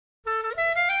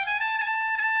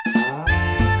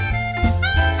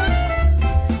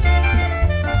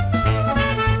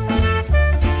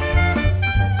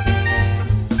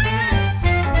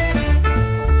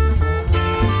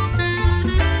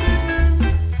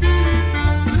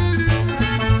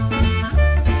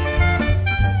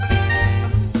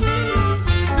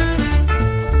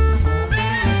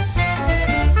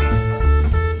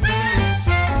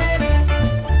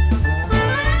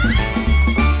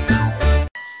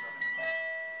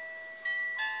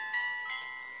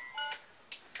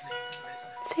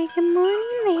Say good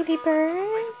morning,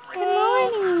 ladybird.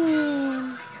 Good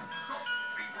morning.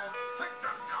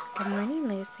 Good morning,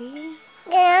 Lucy.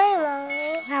 Good morning,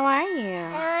 Mommy. How are you?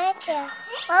 I like you.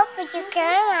 What would you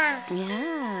camera?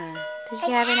 Yeah. Did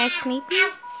you have a nice sleepy?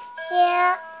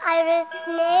 Yeah, I was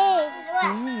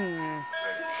named.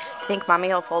 Think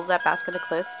Mommy will fold that basket of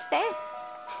clothes today?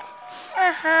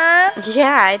 Uh-huh.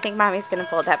 Yeah, I think Mommy's going to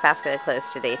fold that basket of clothes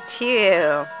today,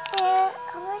 too. Yeah, I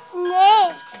was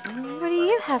named. What do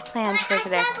you have planned for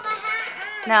today?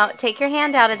 No, take your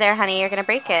hand out of there, honey. You're going to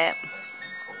break it.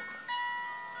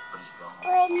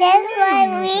 Wait, that's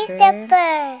my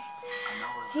Lisa.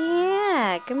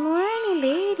 Yeah, good morning,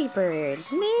 ladybird.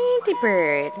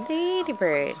 Ladybird,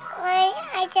 ladybird. Wait,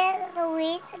 I just a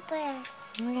Lisa.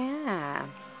 Yeah.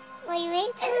 My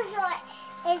Lisa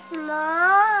is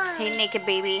small. Hey, naked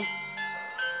baby.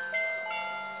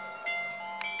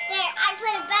 There, I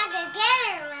put it back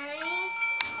again, Mommy.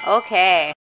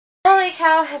 Okay. Holy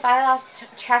cow, have I lost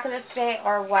track of this day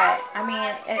or what? I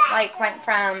mean, it like went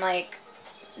from like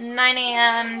 9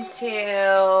 a.m.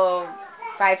 to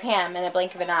 5 p.m. in a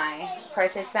blink of an eye. Of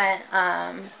course, I spent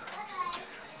a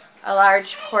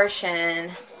large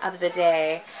portion of the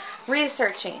day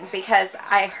researching because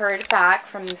I heard back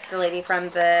from the lady from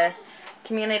the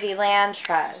Community Land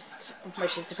Trust,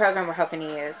 which is the program we're hoping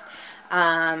to use.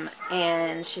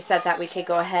 And she said that we could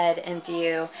go ahead and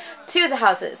view 2 of the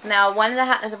houses. Now, one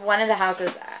of the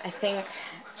houses I think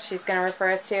she's going to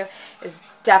refer us to is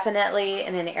definitely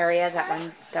in an area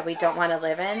that we don't want to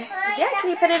live in. Yeah, can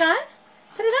you put it on?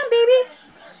 Put it on, baby.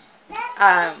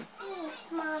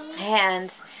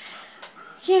 And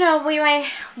you know,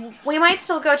 we might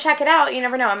still go check it out. You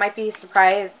never know. I might be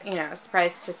surprised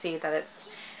to see that it's,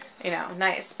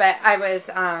 nice. But I was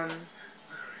on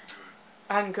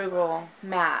Google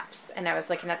Maps and I was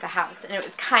looking at the house, and it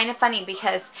was kind of funny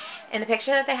because in the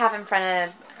picture that they have in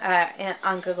front of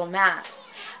on Google Maps,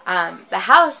 the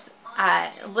house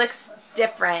looks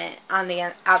different on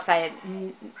the outside.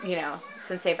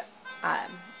 Since they've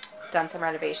done some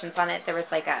renovations on it, there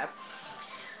was like a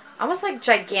almost like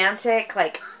gigantic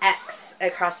like X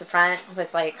across the front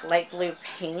with like light blue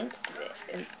paint.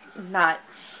 Not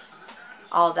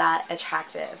all that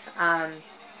attractive.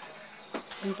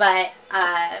 But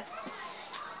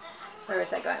where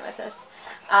was I going with this?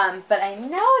 But I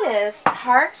noticed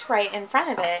parked right in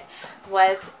front of it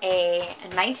was a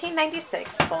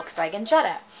 1996 Volkswagen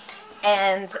Jetta.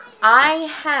 And I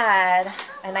had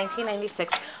a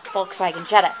 1996 Volkswagen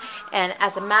Jetta. And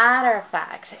as a matter of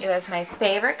fact, it was my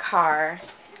favorite car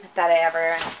that I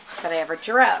ever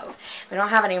drove. We don't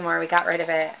have it anymore. We got rid of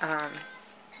it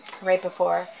right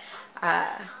before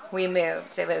we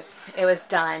moved. It was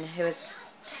done. It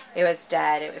was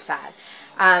dead. It was sad.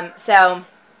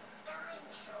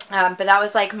 But that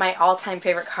was like my all-time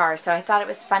favorite car. So I thought it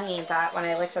was funny that when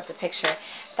I looked up the picture,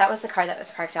 that was the car that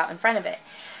was parked out in front of it.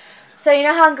 So you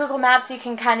know how on Google Maps you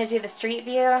can kind of do the street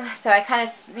view? So I kind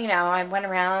of, I went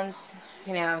around,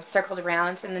 circled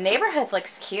around. And the neighborhood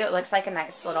looks cute. It looks like a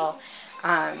nice little,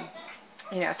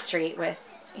 street with,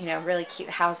 really cute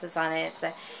houses on it. It's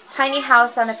a tiny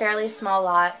house on a fairly small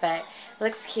lot, but it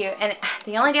looks cute. And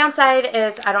the only downside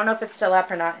is, I don't know if it's still up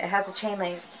or not, it has a chain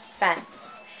link fence,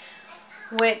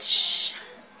 which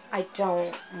I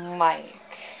don't like.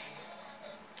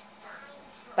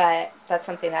 But that's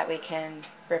something that we can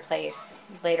replace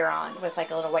later on with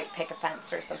like a little white picket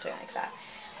fence or something like that.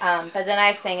 But the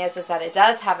nice thing is that it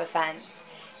does have a fence.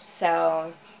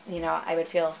 So, I would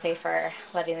feel safer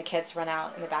letting the kids run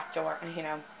out in the back door,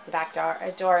 the back door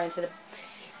into the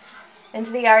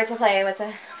yard to play with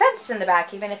a fence in the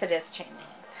back, even if it is chain link.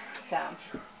 So,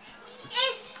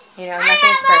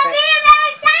 nothing's perfect.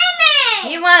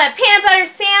 You want a peanut butter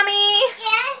Sammy?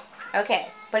 Yes. Okay.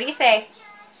 What do you say?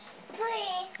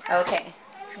 Please. Okay,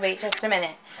 wait just a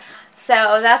minute.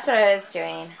 So that's what I was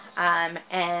doing,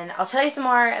 and I'll tell you some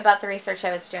more about the research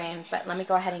I was doing, but let me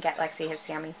go ahead and get Lexi his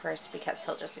Sammy first, because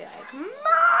he'll just be like, Mom,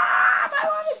 I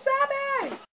want a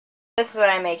Sammy! This is what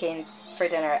I'm making for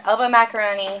dinner. Elbow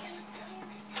macaroni,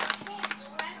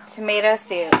 tomato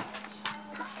soup,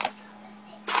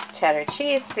 cheddar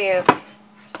cheese soup,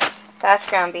 fast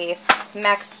ground beef,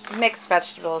 mixed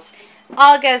vegetables,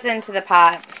 all goes into the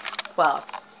pot. Well,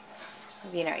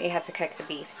 you have to cook the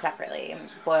beef separately and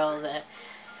boil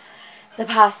the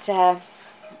pasta.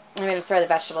 I'm going to throw the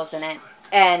vegetables in it.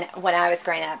 And when I was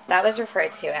growing up, that was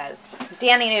referred to as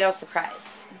Danny Noodle Surprise,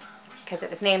 because it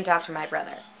was named after my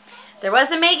brother. There was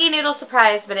a Maggie Noodle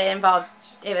Surprise, but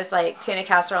it was like tuna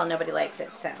casserole and nobody liked it,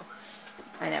 so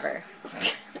I never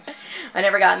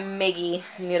got Maggie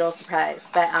Noodle Surprise.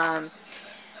 But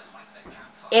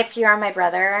if you're my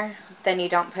brother, then you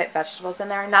don't put vegetables in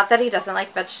there. Not that he doesn't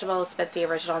like vegetables, but the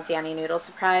original Danny Noodle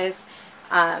Surprise,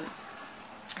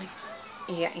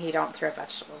 you don't throw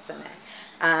vegetables in it.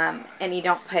 And you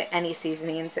don't put any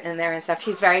seasonings in there and stuff.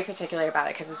 He's very particular about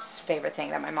it because it's his favorite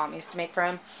thing that my mom used to make for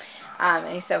him.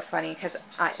 And he's so funny because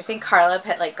I think Carla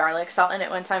put like garlic salt in it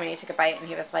one time and he took a bite and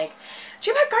he was like, "Did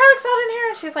you put garlic salt in here?"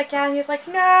 And she's like, "Yeah." And he's like,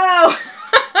 "No."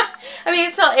 I mean,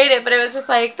 he still ate it, but it was just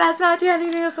like, that's not Danny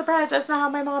Noodle Surprise. That's not how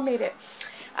my mom made it.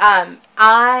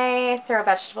 I throw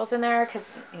vegetables in there because,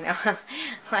 you know, I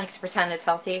like to pretend it's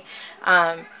healthy.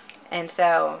 And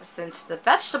so, since the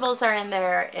vegetables are in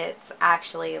there, it's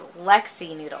actually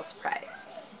Lexi Noodle Surprise.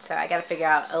 So I got to figure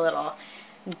out a little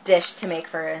dish to make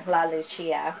for La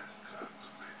Lucia.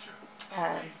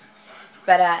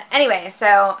 Anyway,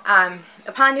 so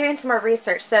upon doing some more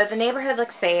research, so the neighborhood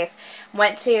looks safe.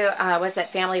 Went to, was it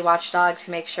Family Watchdog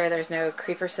to make sure there's no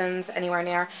creepersons anywhere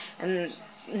near, and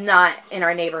not in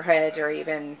our neighborhood or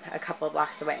even a couple of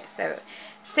blocks away. So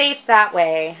safe that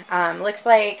way. Looks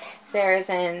like there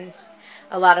isn't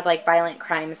a lot of like violent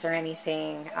crimes or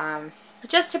anything.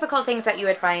 Just typical things that you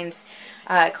would find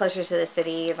closer to the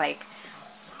city, like,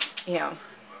 you know,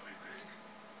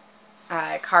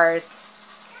 cars.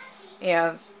 You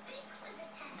know,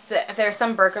 so there's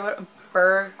some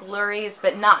burglaries,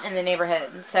 but not in the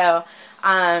neighborhood. So,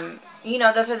 you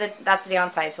know, that's the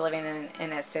downside to living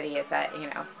in a city, is that, you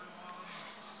know,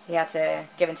 you have to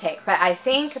give and take. But I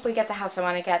think if we get the house, I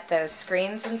want to get those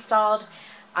screens installed.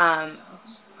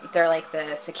 They're like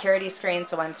the security screens,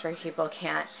 the ones where people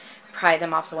can't pry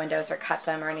them off the windows or cut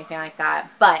them or anything like that.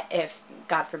 But if,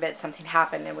 God forbid, something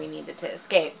happened and we needed to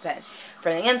escape, then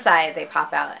from the inside they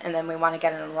pop out. And then we want to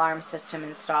get an alarm system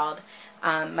installed.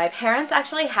 My parents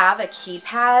actually have a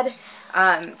keypad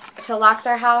to lock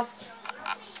their house.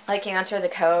 Like, you enter the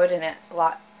code and it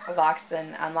locks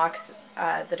and unlocks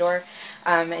the door.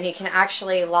 And you can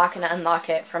actually lock and unlock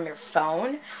it from your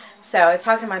phone. So I was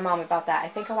talking to my mom about that. I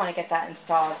think I want to get that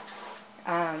installed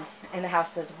in the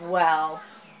house as well.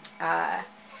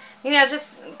 You know,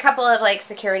 just a couple of like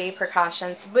security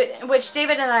precautions, which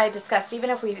David and I discussed.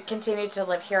 Even if we continued to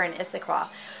live here in Issaquah,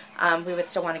 we would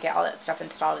still want to get all that stuff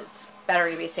installed. It's better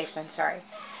to be safe than sorry.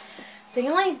 So the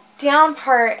only down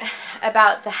part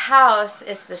about the house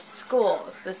is the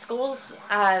schools. The schools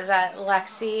that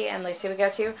Lexi and Lucy would go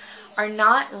to are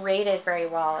not rated very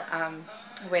well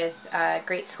with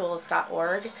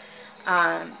greatschools.org.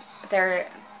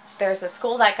 There's a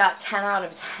school that got 10 out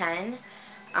of 10.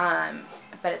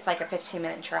 But it's like a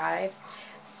 15-minute drive.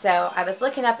 So I was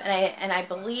looking up, and I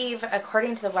believe,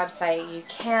 according to the website, you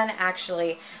can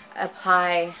actually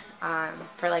apply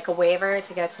for like a waiver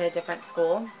to go to a different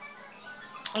school,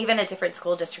 even a different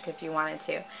school district if you wanted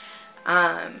to.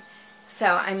 So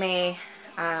I may,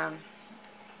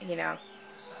 you know,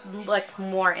 look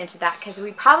more into that, because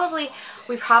we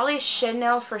probably should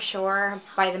know for sure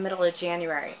by the middle of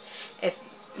January. If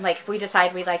we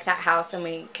decide we like that house and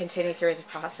we continue through the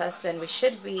process, then we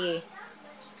should be,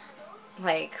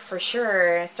 like, for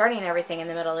sure starting everything in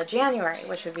the middle of January,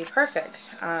 which would be perfect.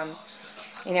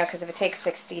 You know, because if it takes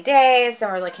 60 days,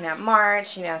 then we're looking at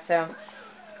March, you know, so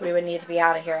we would need to be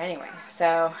out of here anyway.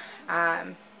 So,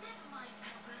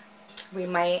 we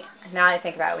might, now I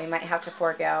think about it, we might have to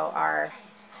forego our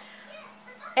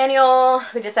annual,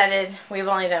 we decided, we've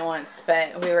only done it once,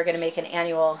 but we were going to make an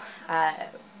annual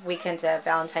weekend of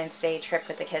Valentine's Day trip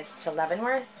with the kids to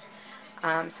Leavenworth.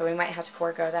 So we might have to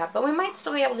forego that, but we might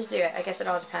still be able to do it. I guess it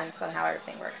all depends on how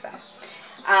everything works out.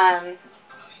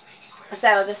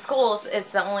 So the schools is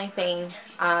the only thing.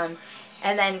 And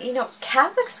then, you know,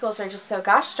 Catholic schools are just so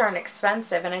gosh darn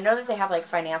expensive, and I know that they have like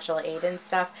financial aid and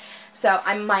stuff, so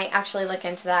I might actually look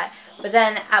into that. But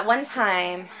then at one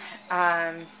time,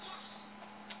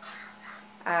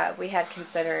 we had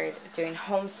considered doing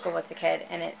homeschool with the kid,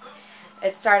 and it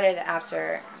started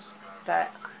after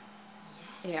that,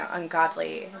 you know,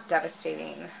 ungodly,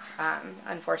 devastating,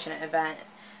 unfortunate event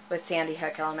with Sandy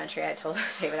Hook Elementary. I told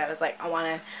David, I was like, I want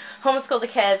to homeschool the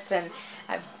kids, and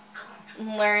I've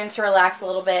learned to relax a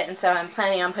little bit, and so I'm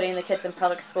planning on putting the kids in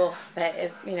public school.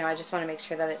 But you know, I just want to make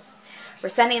sure that we're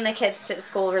sending the kids to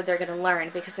school where they're going to learn,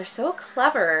 because they're so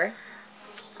clever.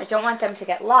 I don't want them to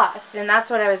get lost, and that's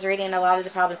what I was reading. A lot of the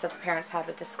problems that the parents had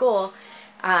with the school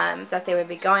that they would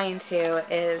be going to,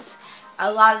 is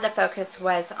a lot of the focus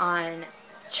was on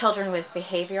children with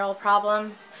behavioral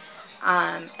problems,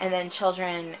 and then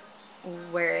children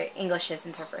where English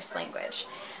isn't their first language,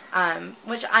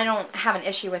 which I don't have an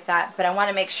issue with that, but I want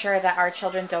to make sure that our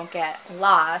children don't get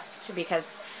lost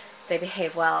because they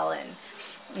behave well, and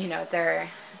you know, their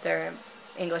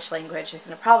English language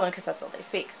isn't a problem because that's all they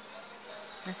speak.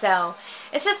 So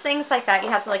it's just things like that you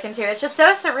have to look into. It's just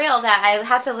so surreal that I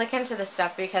had to look into this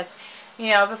stuff because,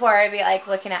 you know, before I'd be like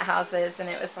looking at houses and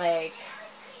it was like,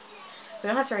 we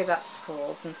don't have to worry about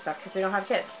schools and stuff because we don't have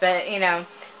kids. But, you know,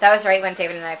 that was right when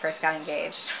David and I first got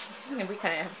engaged. I mean, we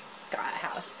couldn't have got a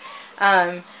house.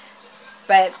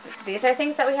 But these are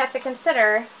things that we had to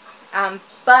consider.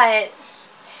 But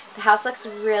the house looks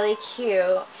really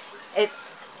cute.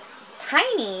 It's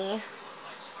tiny.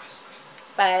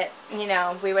 But, you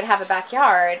know, we would have a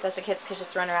backyard that the kids could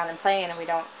just run around and play in, and we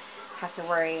don't have to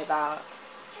worry about,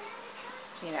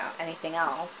 you know, anything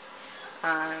else.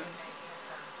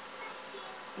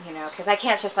 You know, because I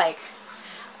can't just, like,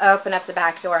 open up the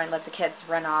back door and let the kids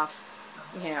run off,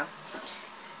 you know,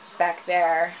 back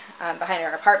there behind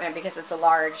our apartment because it's a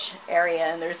large area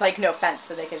and there's, like, no fence,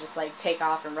 so they could just, like, take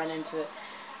off and run into,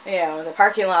 you know, the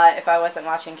parking lot if I wasn't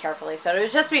watching carefully. So it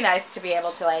would just be nice to be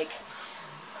able to, like,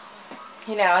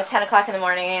 you know, at 10 o'clock in the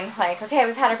morning, like, okay,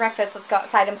 we've had our breakfast, let's go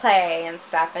outside and play and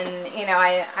stuff. And, you know,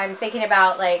 I'm thinking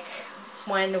about, like,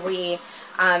 when we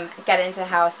get into the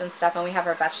house and stuff and we have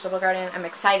our vegetable garden, I'm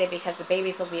excited because the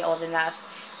babies will be old enough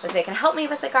that they can help me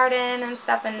with the garden and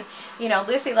stuff. And, you know,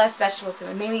 Lucy loves vegetables,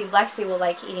 and maybe Lexi will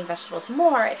like eating vegetables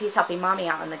more if he's helping Mommy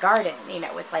out in the garden, you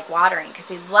know, with, like, watering, because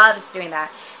he loves doing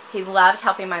that. He loved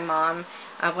helping my mom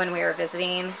when we were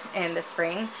visiting in the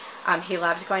spring. He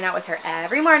loved going out with her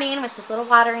every morning with this little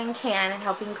watering can and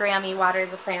helping Grammy water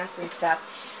the plants and stuff.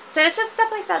 So it's just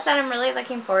stuff like that that I'm really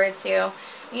looking forward to.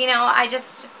 You know, I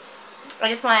just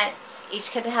want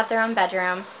each kid to have their own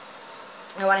bedroom.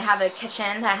 I want to have a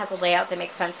kitchen that has a layout that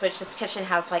makes sense, which this kitchen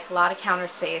has, like, a lot of counter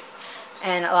space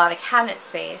and a lot of cabinet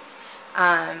space.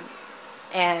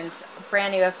 And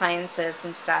brand new appliances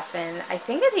and stuff. And I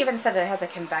think it even said that it has a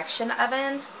convection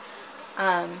oven,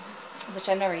 which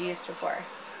I've never used before.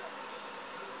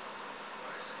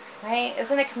 Right?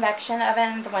 Isn't a convection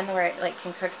oven the one where it, like,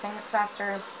 can cook things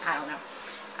faster? I don't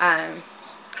know.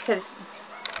 Because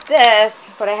this,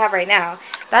 what I have right now,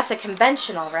 that's a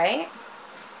conventional, right?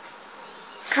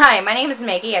 Hi, my name is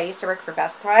Maggie. I used to work for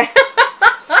Best Buy.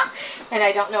 And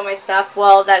I don't know my stuff.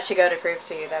 Well, that should go to prove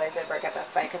to you that I did work at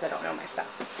Best Buy because I don't know my stuff.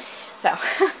 So,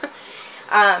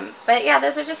 but yeah,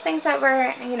 those are just things that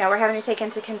we're having to take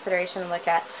into consideration and look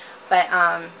at. But,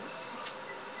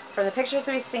 from the pictures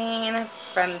we've seen,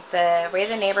 from the way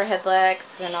the neighborhood looks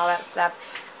and all that stuff,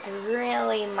 I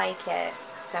really like it.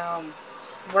 So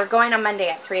we're going on Monday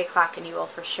at 3 o'clock, and you will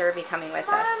for sure be coming with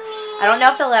us. I don't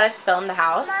know if they'll let us film the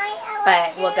house,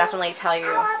 but we'll definitely tell you,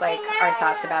 like, our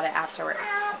thoughts about it afterwards.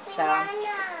 So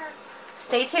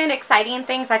stay tuned. Exciting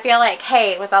things. I feel like,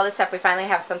 hey, with all this stuff, we finally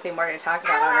have something more to talk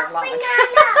about on our vlog.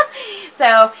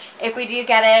 So if we do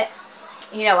get it,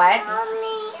 you know what?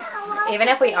 Even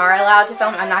if we are allowed to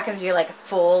film, I'm not going to do, like, a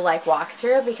full, like,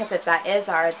 walkthrough, because if that is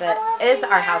our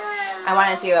house, I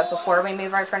want to do it before we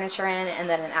move our furniture in and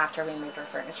then after we move our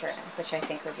furniture in, which I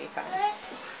think would be fun.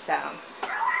 So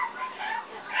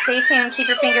stay tuned. Keep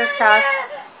your fingers crossed.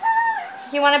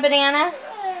 You want a banana?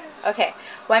 Okay.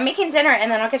 Well, I'm making dinner, and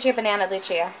then I'll get you a banana,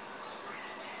 Lucia.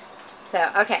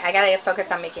 So, okay, I got to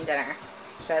focus on making dinner.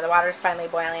 So the water's finally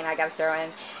boiling. I got to throw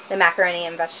in the macaroni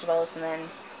and vegetables, and then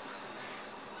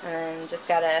just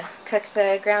gotta cook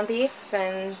the ground beef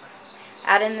and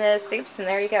add in the soups, and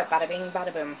there you go. Bada bing,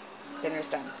 bada boom.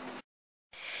 Dinner's done.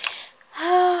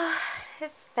 Oh,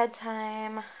 it's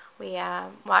bedtime. We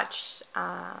watched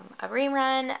a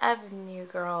rerun of New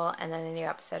Girl and then a new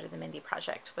episode of The Mindy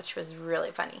Project, which was really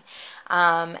funny.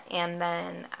 And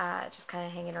then just kind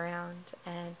of hanging around.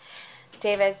 And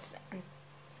David's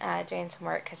doing some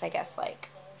work because I guess, like,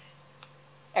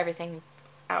 everything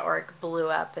at work blew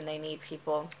up and they need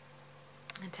people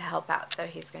to help out, so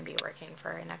he's going to be working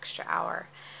for an extra hour,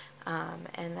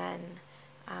 and then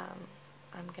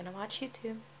I'm gonna watch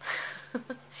YouTube.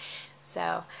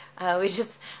 So I was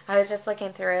just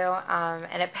looking through,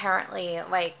 and apparently,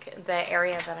 like, the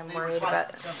area that I'm worried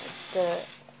about,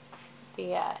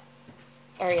 the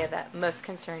area that most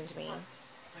concerned me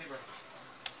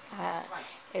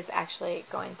is actually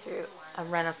going through a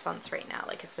renaissance right now.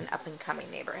 Like, it's an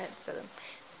up-and-coming neighborhood, so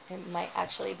it might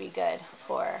actually be good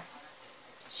for...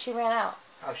 She ran out.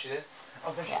 Oh, she did?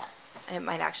 Oh, there she Yeah. It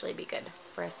might actually be good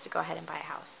for us to go ahead and buy a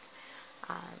house,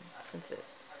 since it,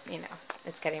 you know,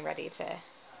 it's getting ready to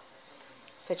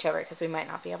switch over, because we might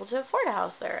not be able to afford a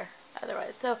house there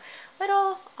otherwise. So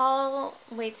it'll all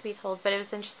wait to be told. But it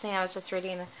was interesting. I was just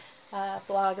reading a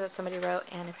blog that somebody wrote,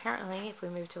 and apparently, if we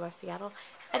move to West Seattle,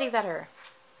 Eddie Vedder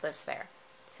lives there.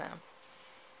 So,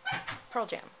 Pearl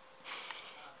Jam.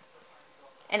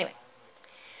 Anyway,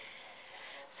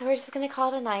 so we're just gonna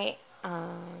call it a night.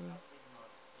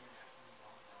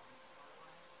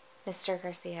 Mr.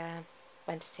 Garcia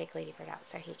went to take Lady Bird out,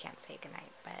 so he can't say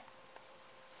goodnight. But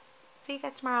see you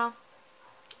guys tomorrow.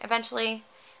 Eventually,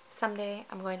 someday,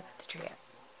 I'm going to put the tree up.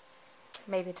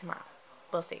 Maybe tomorrow.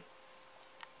 We'll see.